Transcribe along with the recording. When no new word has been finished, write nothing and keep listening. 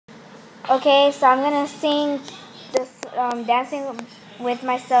Okay, so I'm gonna sing this "Dancing with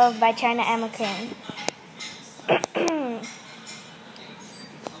Myself" by China Amakin.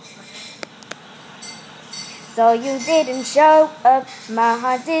 So you didn't show up, my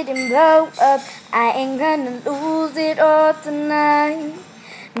heart didn't blow up. I ain't gonna lose it all tonight.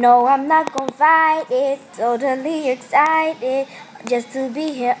 No, I'm not gonna fight it. Totally excited just to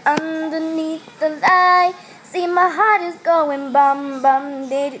be here underneath the light. See, my heart is going bum bum,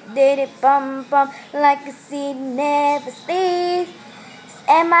 did it bum bum, like a seed never sleeps.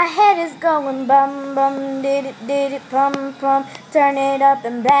 And my head is going bum bum, did it pum pum. Turn it up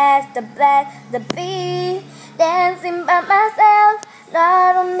and blast the beat. Dancing by myself, no,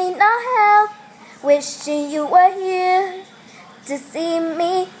 I don't need no help. Wishing you were here to see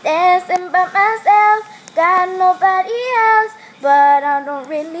me dancing by myself. Got nobody else, but I don't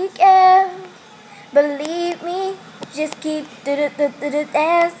really care. Believe me, just keep dancing,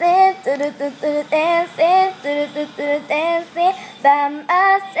 dancing, dancing by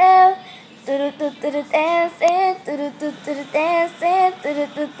myself. Dancing,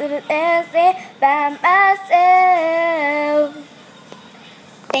 dancing by myself.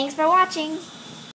 Thanks for watching.